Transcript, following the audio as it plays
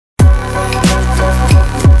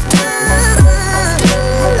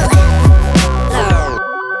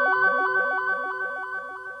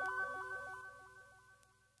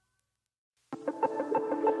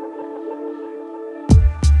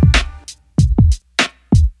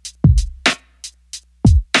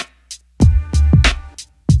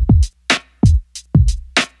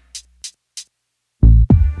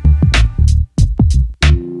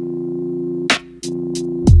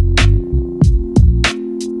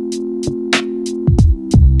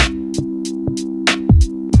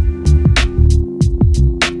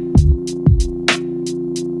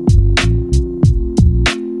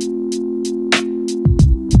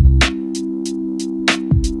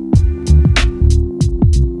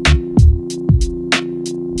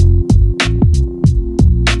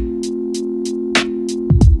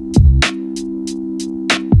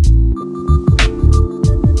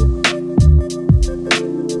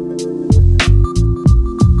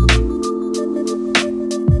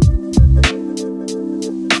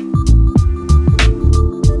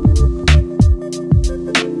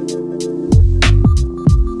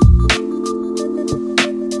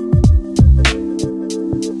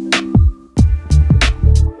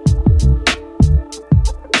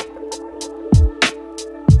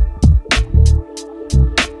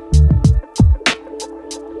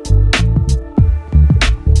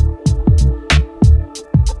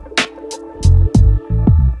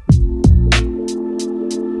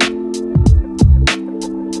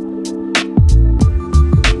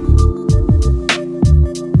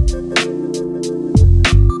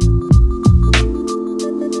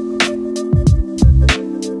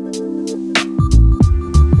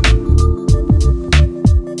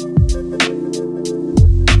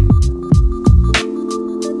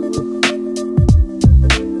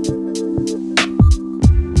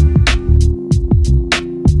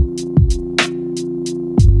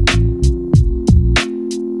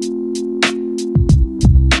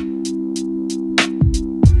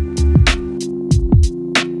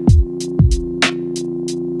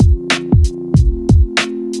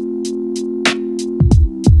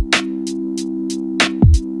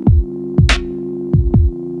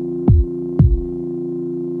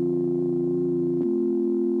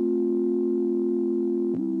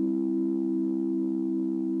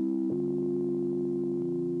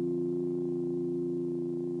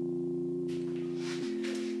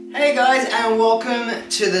Hey guys, and welcome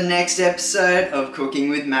to the next episode of Cooking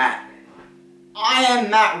with Matt. I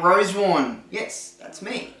am Matt Roseworne. Yes, that's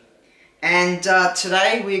me. And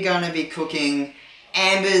today we're going to be cooking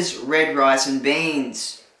Amber's red rice and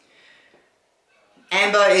beans.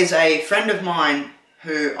 Amber is a friend of mine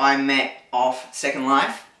who I met off Second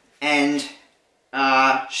Life, and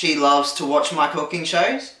she loves to watch my cooking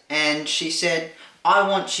shows, and she said, I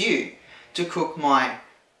want you to cook my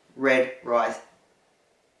red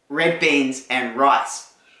beans and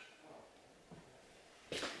rice.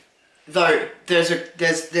 Though there's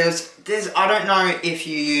I don't know if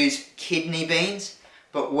you use kidney beans,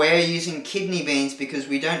 but we're using kidney beans because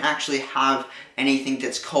we don't actually have anything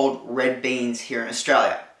that's called red beans here in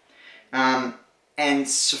Australia. And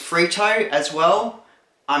sofrito as well,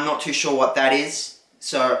 I'm not too sure what that is,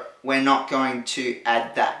 so we're not going to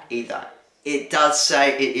add that either. It does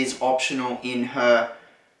say it is optional in her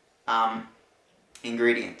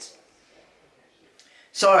ingredients.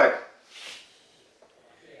 So,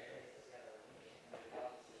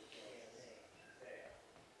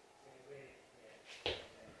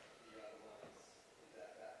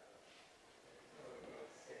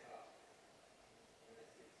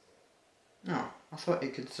 oh, I thought you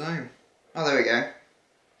could zoom. Oh, there we go.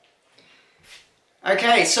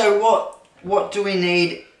 Okay, so what do we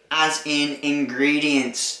need as in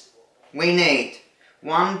ingredients? We need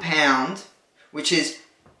 1 pound, which is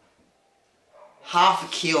half a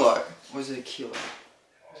kilo. Or is it a kilo?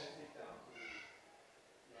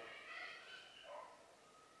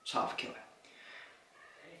 It's half a kilo.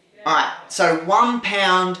 Alright, so 1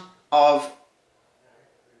 pound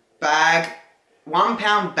bag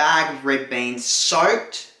of red beans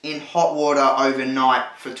soaked in hot water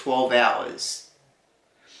overnight for 12 hours.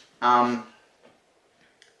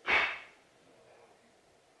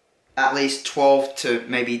 At least 12 to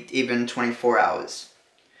maybe even 24 hours.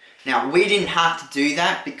 Now, we didn't have to do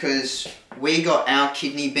that because we got our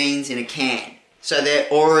kidney beans in a can, so they're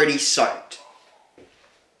already soaked.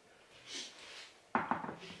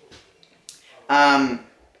 And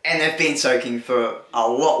they've been soaking for a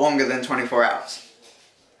lot longer than 24 hours.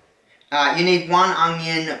 You need 1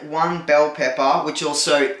 onion, 1 bell pepper, which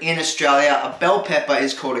also in Australia, a bell pepper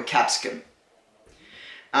is called a capsicum.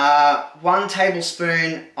 1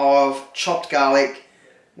 tablespoon of chopped garlic,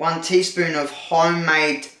 1 teaspoon of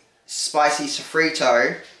homemade spicy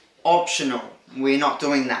sofrito, optional, we're not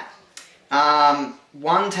doing that.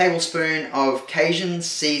 1 tablespoon of Cajun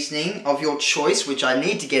seasoning of your choice, which I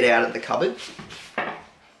need to get out of the cupboard.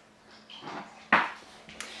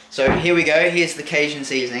 So here we go, here's the Cajun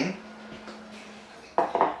seasoning.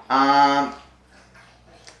 1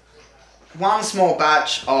 small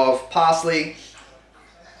batch of parsley,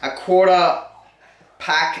 a 1/4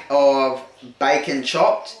 pack of bacon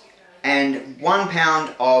chopped, and 1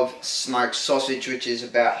 pound of smoked sausage, which is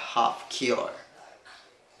about half a kilo.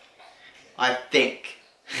 I think.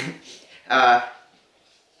 I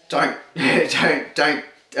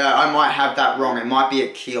might have that wrong. It might be a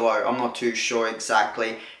kilo. I'm not too sure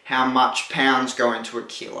exactly how much pounds go into a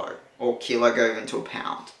kilo, or kilo go into a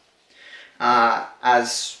pound.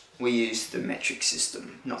 As we use the metric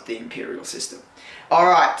system, not the imperial system.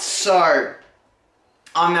 Alright, so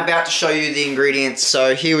I'm about to show you the ingredients,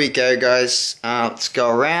 so here we go guys, let's go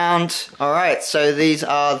around. Alright, so these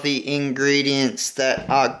are the ingredients that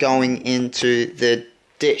are going into the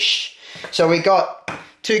dish. So we got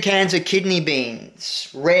 2 cans of kidney beans,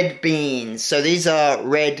 red beans, so these are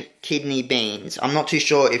red kidney beans. I'm not too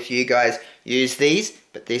sure if you guys use these,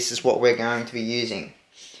 but this is what we're going to be using.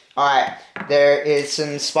 Alright, there is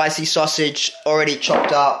some spicy sausage already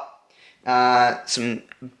chopped up. Some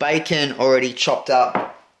bacon already chopped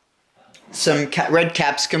up, some red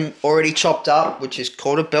capsicum already chopped up, which is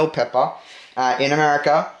called a bell pepper in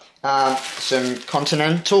America, some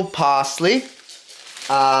continental parsley,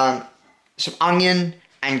 some onion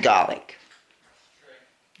and garlic.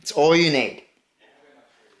 It's all you need.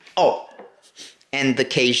 Oh, and the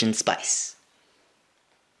Cajun spice.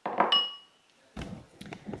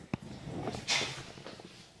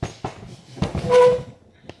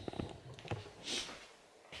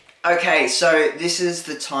 Okay, so this is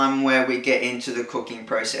the time where we get into the cooking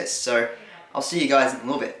process, so I'll see you guys in a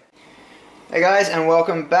little bit. Hey guys, and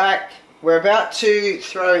welcome back. We're about to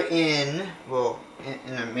throw in, well,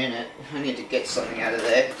 in a minute, I need to get something out of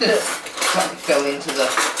there. Something fell into the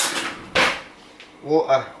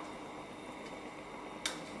water.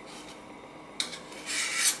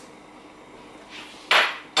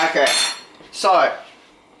 Okay, so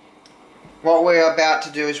what we're about to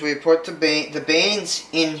do is we put the beans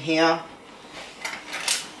in here.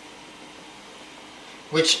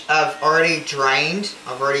 which I've already drained.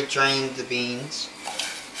 I've already drained the beans.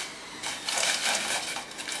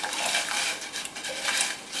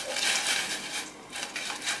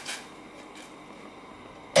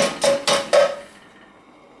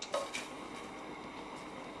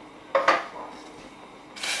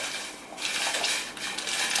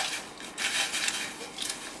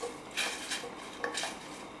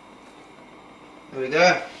 There we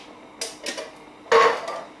go.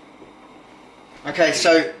 Okay,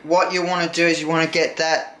 so what you want to do is you want to get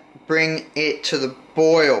that, bring it to the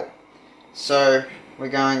boil. So we're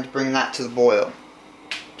going to bring that to the boil.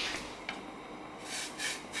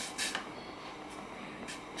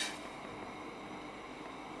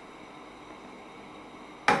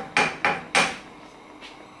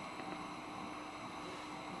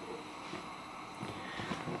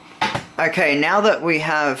 Okay, now that we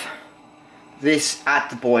have this at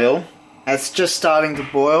the boil, it's just starting to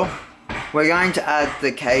boil, we're going to add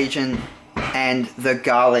the Cajun and the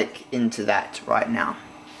garlic into that right now.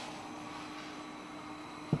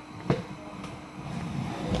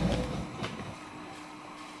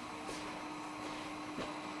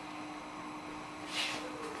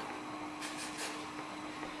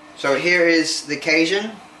 So here is the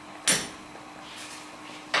Cajun.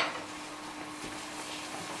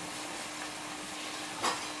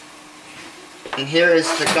 And here is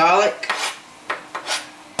the garlic.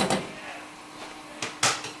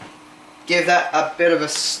 Give that a bit of a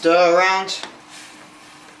stir around.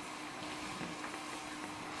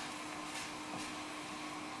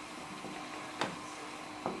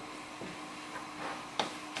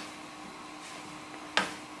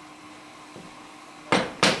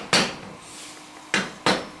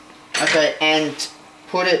 Okay, and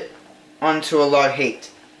put it onto a low heat.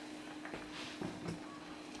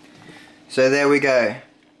 So there we go.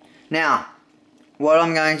 Now, what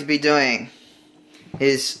I'm going to be doing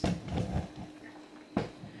is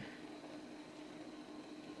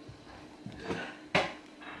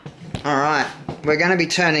alright, we're going to be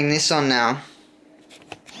turning this on now.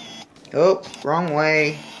 Oh, wrong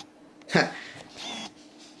way.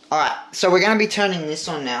 Alright, so we're going to be turning this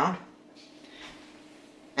on now.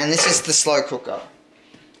 And this is the slow cooker.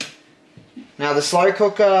 Now the slow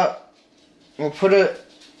cooker, we'll put it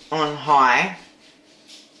on high.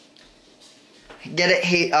 Get it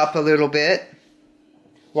heat up a little bit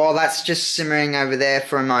while that's just simmering over there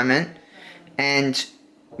for a moment. And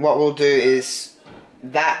what we'll do is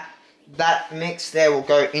that mix there will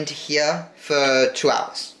go into here for 2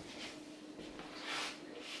 hours.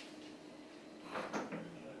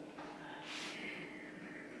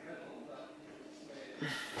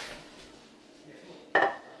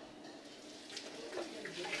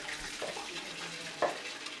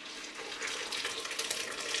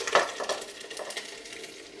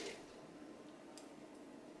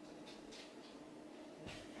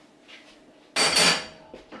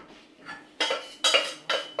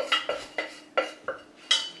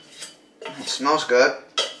 It smells good.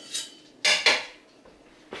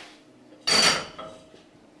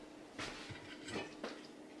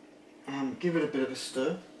 Give it a bit of a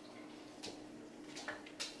stir.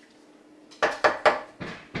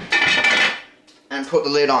 And put the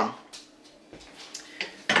lid on.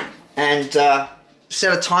 And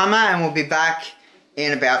set a timer and we'll be back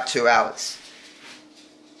in about 2 hours.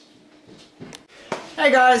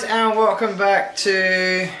 Hey guys, and welcome back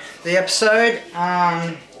to the episode.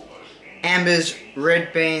 Amber's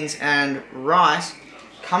red beans and rice.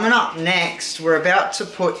 Coming up next, we're about to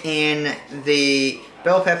put in the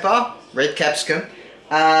bell pepper, red capsicum,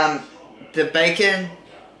 the bacon,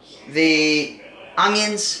 the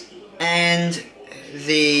onions, and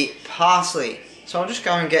the parsley. So I'll just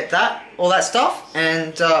go and get all that stuff,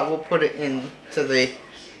 and we'll put it into the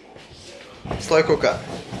slow cooker.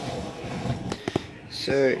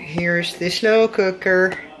 So here's the slow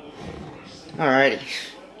cooker. Alrighty.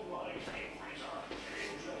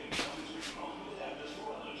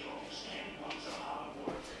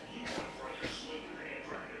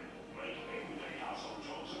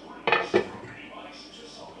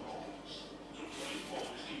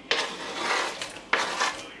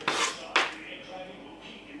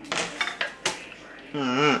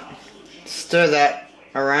 Stir that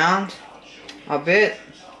around a bit.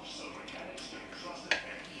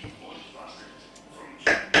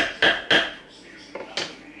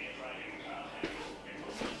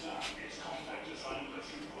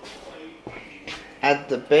 Add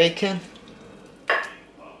the bacon.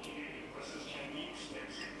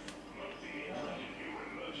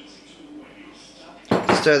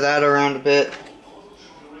 Stir that around a bit.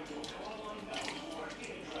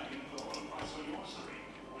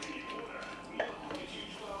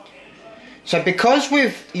 So because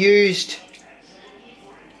we've used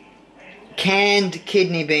canned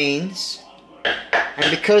kidney beans,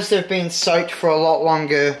 and because they've been soaked for a lot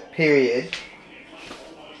longer period,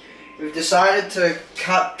 we've decided to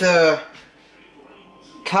cut the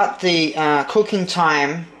cooking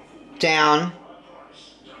time down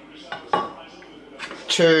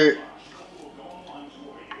to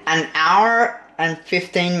an hour and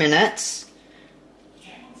 15 minutes,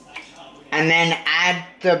 and then add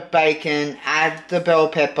the bacon, add the bell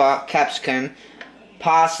pepper, capsicum,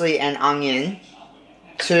 parsley and onion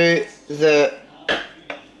to the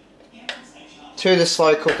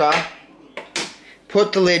slow cooker.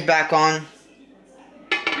 Put the lid back on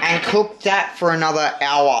and cook that for another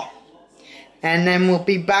hour, and then we'll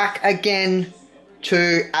be back again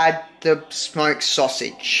to add the smoked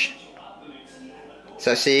sausage.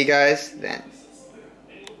 So see you guys then.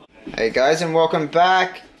 Hey guys, and welcome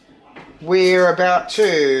back. We're about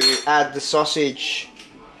to add the sausage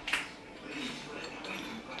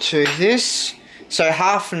to this. So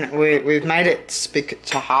we've made it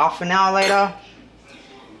to half an hour later.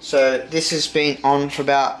 So this has been on for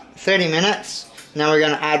about 30 minutes. Now we're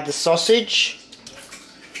going to add the sausage.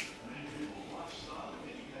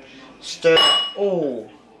 Stir.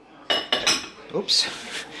 Oh. Oops.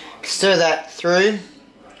 Stir that through.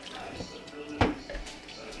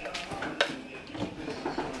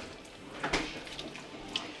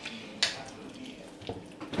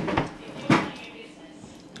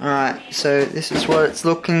 Alright, so this is what it's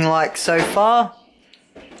looking like so far.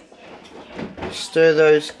 Stir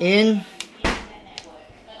those in.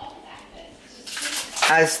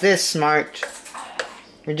 As they're smoked,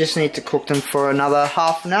 we just need to cook them for another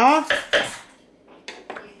half an hour.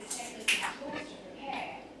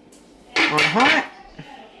 On high.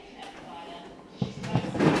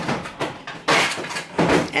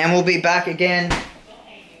 And we'll be back again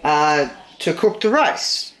to cook the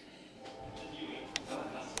rice.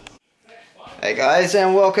 Hey guys,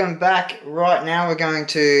 and welcome back. Right now we're going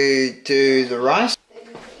to do the rice.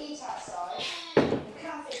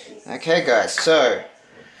 Okay guys, so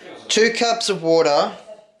 2 cups of water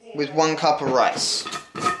with 1 cup of rice.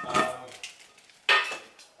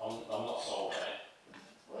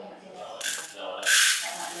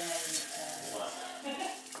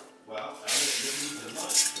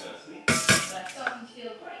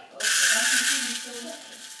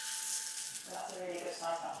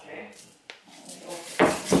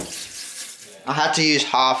 I had to use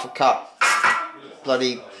half a cup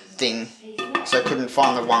bloody thing, so I couldn't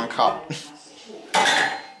find the 1 cup.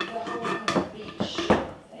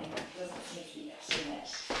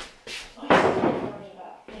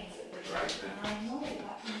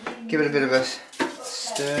 Give it a bit of a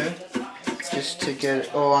stir, just to get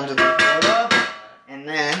it all under the water, and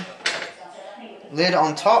then lid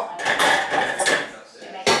on top.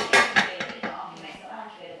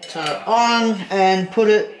 Turn it on and put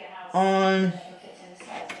it on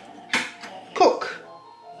cook,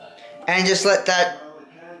 and just let that.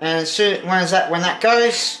 And soon when that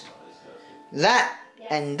goes, that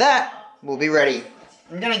and that will be ready.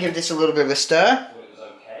 I'm gonna give this a little bit of a stir.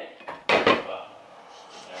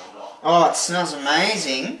 Oh, it smells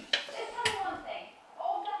amazing.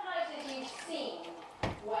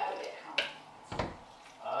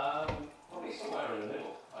 Probably somewhere in the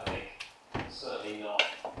middle, I think. Certainly not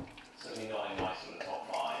in my sort of top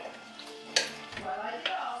 5. Well, I did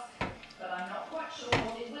ask, but I'm not quite sure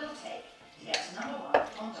what it will take to get to number 1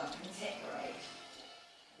 on Duncan's hit parade.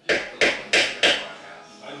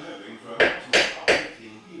 I'm hoping for a much more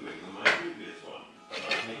uplifting viewing than my previous one, but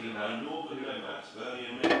I'm taking my northern nomads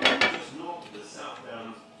Birmingham, just north of the South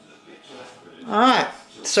Downs to the picturesque village. Alright,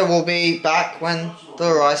 so we'll be back when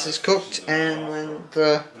the rice is cooked and when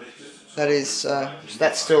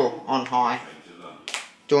that's still on high,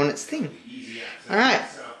 doing its thing. Alright,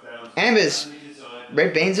 Amber's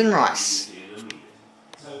red beans and rice.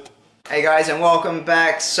 Hey guys, and welcome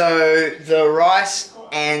back. So the rice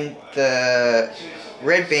and the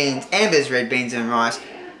red beans, Amber's red beans and rice,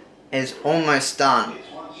 is almost done.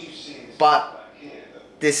 But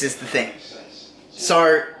this is the thing.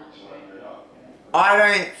 So I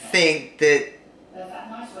don't think that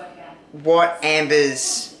what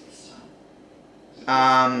Amber's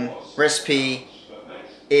recipe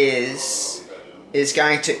is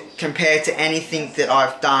going to compare to anything that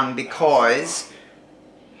I've done, because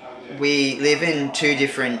we live in 2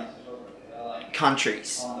 different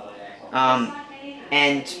countries,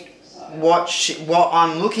 and what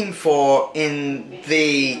I'm looking for in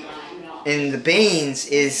the beans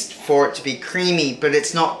is for it to be creamy, but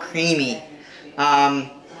it's not creamy. I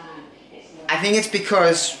think it's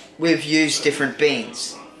because we've used different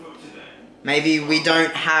beans. maybe we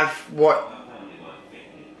don't have what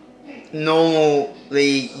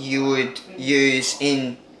normally you would use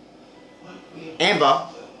in Amber,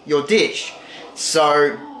 your dish.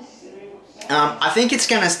 So I think it's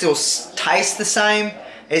gonna still taste the same.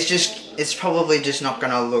 It's probably just not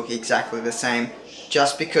gonna look exactly the same,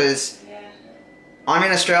 just because I'm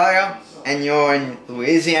in Australia and you're in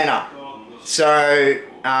Louisiana. So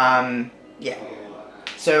yeah.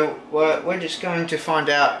 So we're just going to find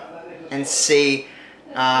out and see.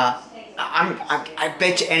 I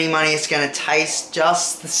bet you any money it's going to taste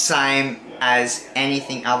just the same as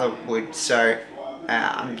anything other would. So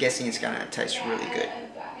I'm guessing it's going to taste really good.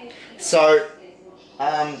 So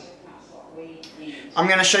I'm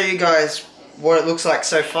going to show you guys what it looks like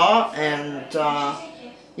so far, and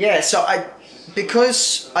yeah. So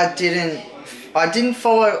because I didn't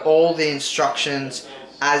follow all the instructions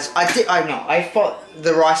as I thought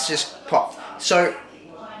the rice just popped. So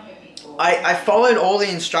I followed all the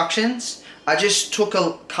instructions. I just took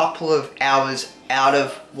a couple of hours out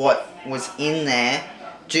of what was in there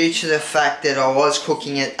due to the fact that I was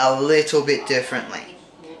cooking it a little bit differently,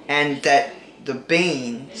 and that the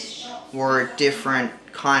beans were a different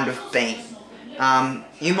kind of bean.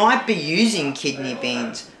 You might be using kidney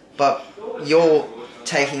beans, but you're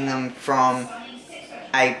taking them from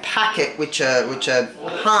a packet which are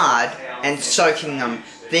hard and soaking them.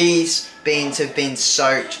 These beans have been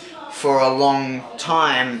soaked for a long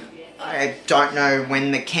time. I don't know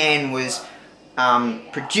when the can was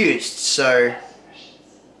produced, so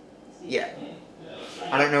yeah,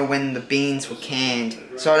 I don't know when the beans were canned,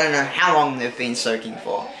 so I don't know how long they've been soaking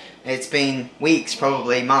for. It's been weeks,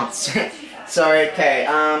 probably months. So okay,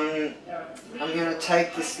 I'm gonna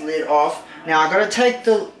take this lid off. Now I gotta take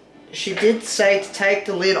she did say to take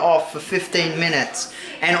the lid off for 15 minutes,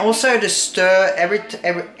 and also to stir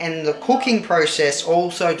and the cooking process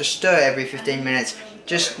also to stir every 15 minutes,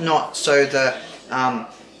 just not so the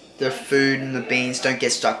food and the beans don't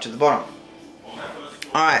get stuck to the bottom.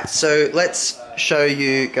 Alright, so let's show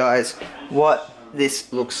you guys what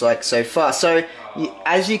this looks like so far. So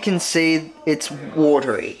as you can see, it's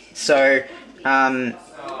watery, so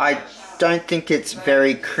I don't think it's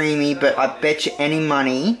very creamy, but I bet you any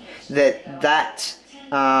money that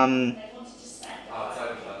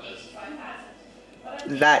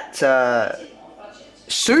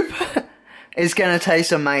soup is going to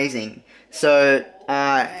taste amazing. So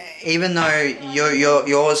even though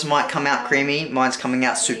yours might come out creamy, mine's coming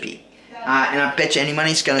out soupy, and I bet you any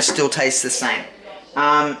money it's going to still taste the same.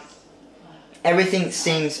 Everything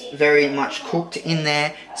seems very much cooked in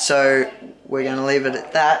there, so we're going to leave it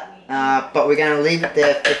at that. But we're going to leave it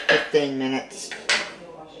there for 15 minutes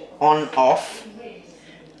on off,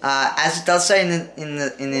 as it does say in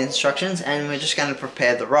the instructions, and we're just going to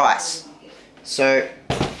prepare the rice. So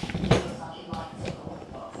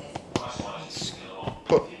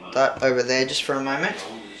put that over there just for a moment.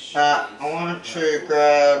 I want to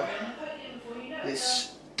grab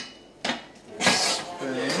this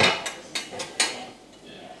spoon.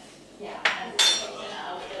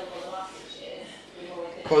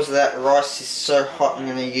 Because that rice is so hot, I'm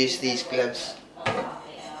going to use these gloves.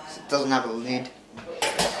 It doesn't have a lid.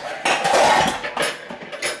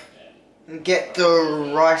 And get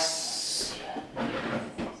the rice.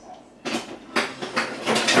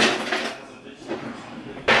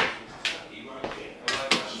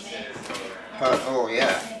 Oh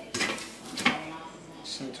yeah.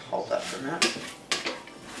 Just need to hold that for a minute.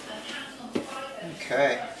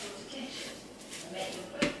 Okay.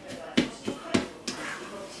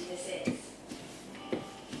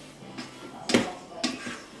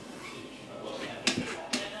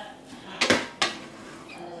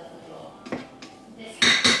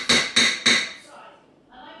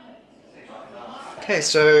 Okay,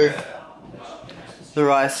 so the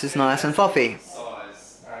rice is nice and fluffy.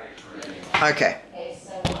 Okay,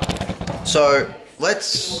 so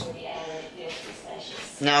let's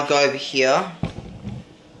now go over here.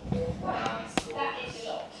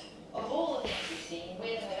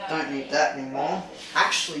 Don't need that anymore.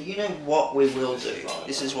 Actually, you know what we will do?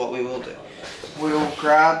 This is what we will do. We'll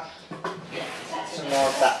grab some more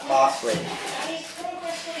of that parsley.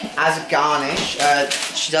 As a garnish,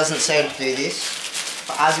 she doesn't say to do this.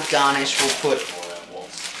 But as a garnish, we'll put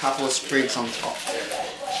a couple of sprigs on top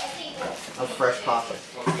of fresh parsley.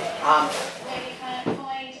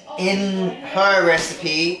 In her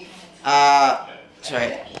recipe,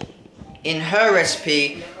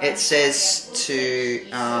 it says to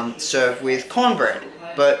serve with cornbread,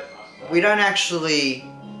 but we don't actually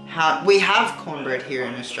we have cornbread here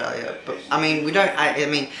in Australia, but I mean we don't. I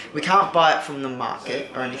mean we can't buy it from the market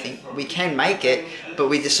or anything. We can make it, but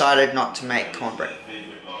we decided not to make cornbread.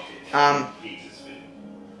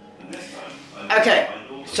 Okay,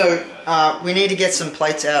 so we need to get some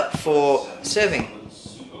plates out for serving.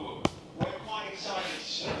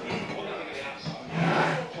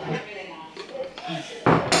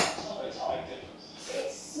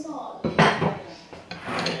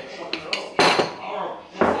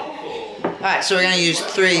 Alright, so we're going to use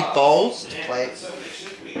 3 bowls to plate.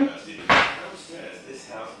 This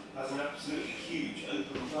house has an absolutely huge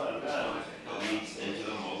open plan down that leads into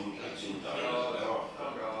the modern kitchen dining.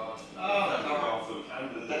 Bathroom and a little couple. And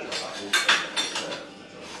at the back,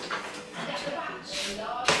 a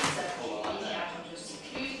large circle leading out onto a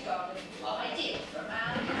secluded garden, ideal for a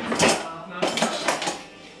man who's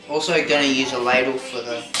Also going to use a ladle for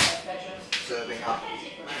the serving up.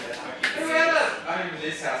 I remember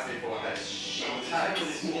this house before had shit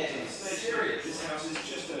taste. Serious. This house is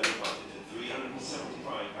just over budgeted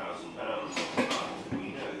 £375,000. We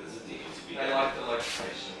know there's a deal to be They done. like the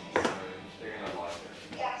location, so they're going to like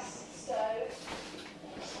it. gas stove.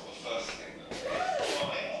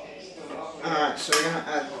 Alright, so we're going to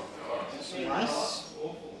add some rice. So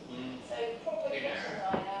proper kitchen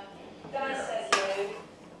liner. Downstairs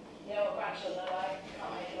you know what grandchildren are like,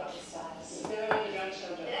 can't make it up the stairs. They're only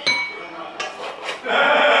grandchildren.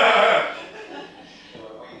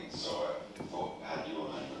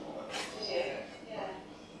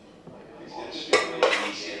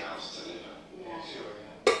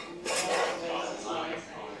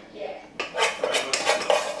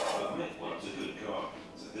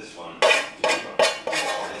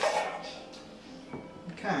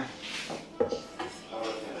 Okay.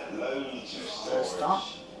 So stop.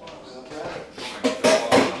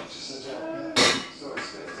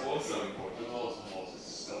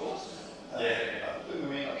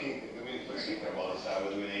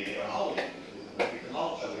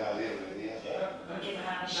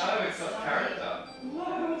 No, it's not character.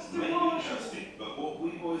 No, it's maybe interesting, but what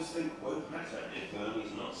we boys think won't matter if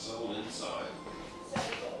Bernie's not sold inside. So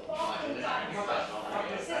we've got the bathroom dining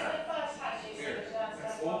space. Is this the first house you've seen with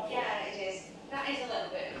downstairs bathroom? Yeah, it is. That is a little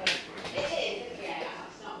bit of a... It is, yeah,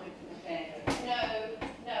 that's not my favourite.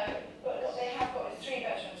 No, but what they have got is 3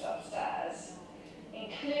 bedrooms upstairs,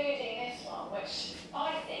 including this one, which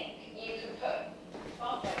I think you could put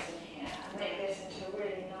fireplace in here and make this into a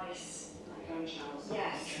really nice. Like own Charles.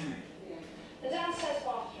 Yes. Yeah. The downstairs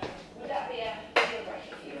bathroom, would that be a deal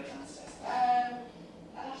breaker for you, a downstairs bathroom?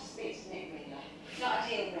 I'd have to speak to Nick really. Not a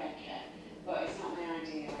deal breaker, but it's not my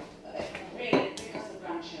ideal. Really, because of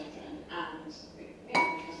grandchildren and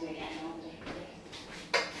because we're getting older.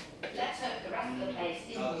 Let's hope the rest of the place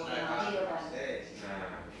is more than ideal then.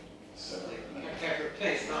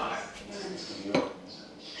 It's nice.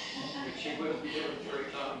 Which you will be doing during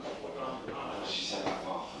time. She said that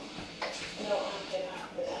bathroom. No, I'm going to have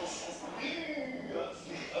the downstairs bathroom. That's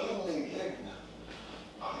the only thing.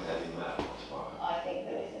 I think that'd be mad not to buy it. I think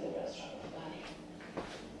that this is a real struggle for planning.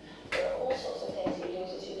 There are all sorts of things you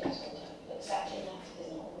lose as you get older, but accepting that is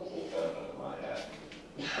not really. My head.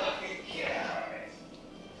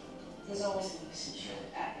 There's always going to be some shit.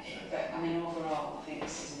 But I mean, overall, I think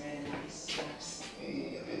this is a really nice house.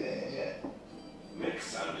 Mick's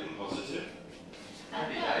sounding positive.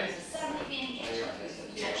 And those are certainly being kitchen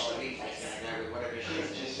potentially replaced.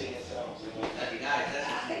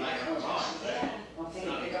 I think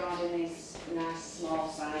the garden is nice, small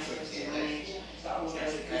size, just to manage. It's got a lot of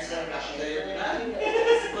conservation.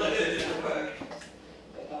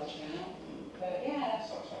 Bit bulgy out. But yeah,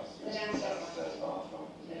 the downstairs bathroom.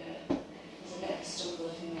 There's a bit of a stumble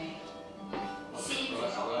for me. Seems we're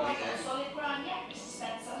not quite on solid ground yet, Mr.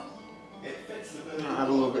 Spencer. It fits the building. I'll add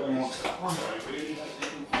a little bit more to that one. So I really hope they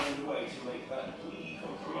can find a way to make that we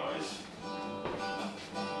compromise.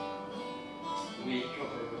 We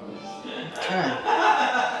cover Okay.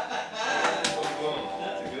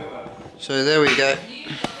 That's a good one. So there we go.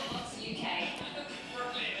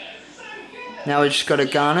 Now we just got to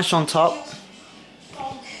garnish on top.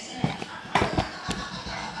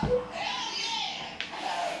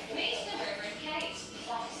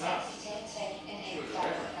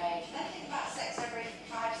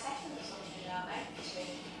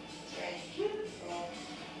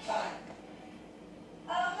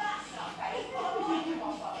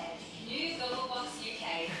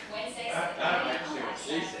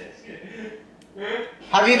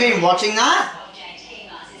 Have you been watching that?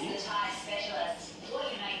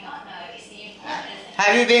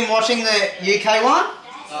 Have you been watching the UK one?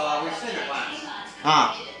 We've seen it once.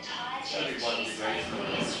 Ah. Only one degree.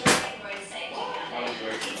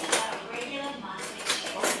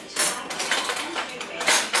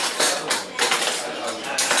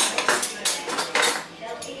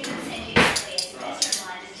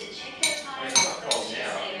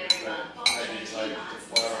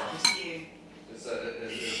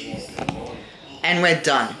 And we're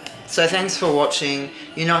done. So thanks for watching.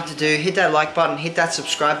 You know what to do. Hit that like button, hit that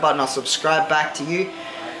subscribe button. I'll subscribe back to you.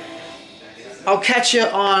 I'll catch you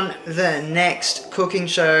on the next cooking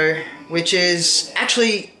show, which is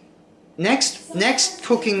actually next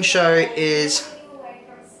cooking show is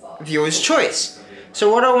viewer's choice.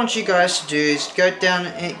 So what I want you guys to do is get down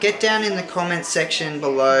in the comment section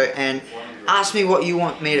below and ask me what you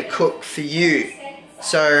want me to cook for you.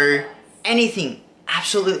 So anything,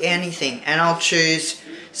 absolutely anything, and I'll choose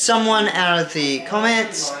someone out of the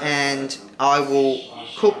comments and I will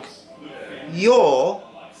cook your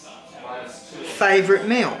favorite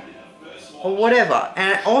meal or whatever,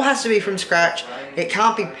 and it all has to be from scratch. It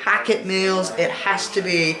can't be packet meals. It has to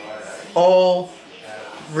be all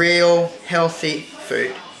real healthy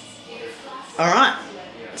food. Alright,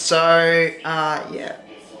 so yeah,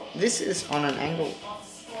 this is on an angle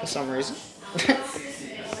for some reason.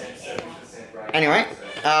 Anyway,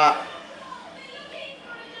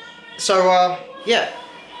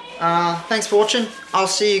 yeah, thanks for watching. I'll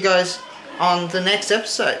see you guys on the next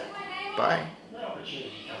episode. Bye.